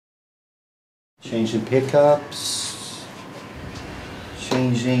Changing pickups,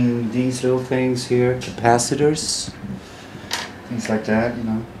 changing these little things here, capacitors, things like that, you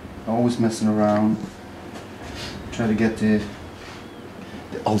know. Always messing around, try to get the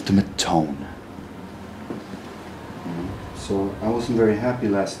ultimate tone. So I wasn't very happy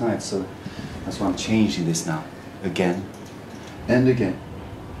last night, so that's why I'm changing this now, again and again.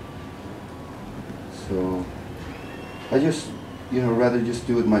 So I just, you know, rather just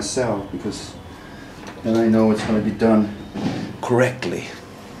do it myself, because then I know it's going to be done correctly.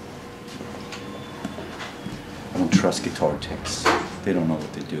 I don't trust guitar techs. They don't know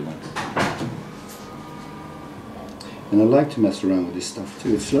what they're doing. And I like to mess around with this stuff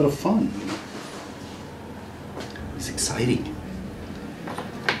too. It's a lot of fun. You know? It's exciting.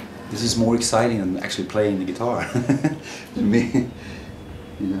 This is more exciting than actually playing the guitar to me,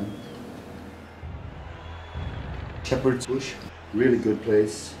 you know. Shepherd's Bush, really good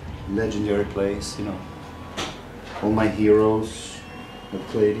place, legendary place, you know. All my heroes have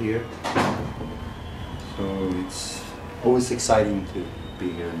played here, so it's always exciting to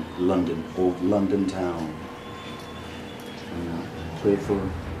be here in London, old London town. You know, play for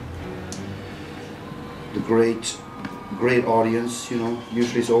the great audience, you know.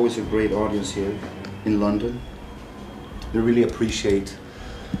 Usually it's always a great audience here in London. They really appreciate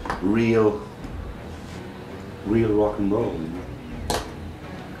real rock and roll, you know.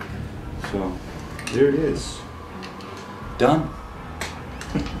 So there it is. Done.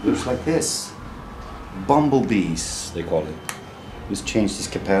 Looks like this. Bumblebees, they call it. Just change these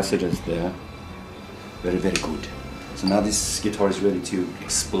capacitors there. Very, very good. So now this guitar is ready to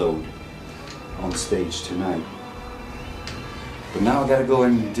explode on stage tonight. But now I gotta go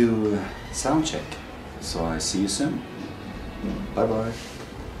and do a sound check. So I see you soon. Bye bye.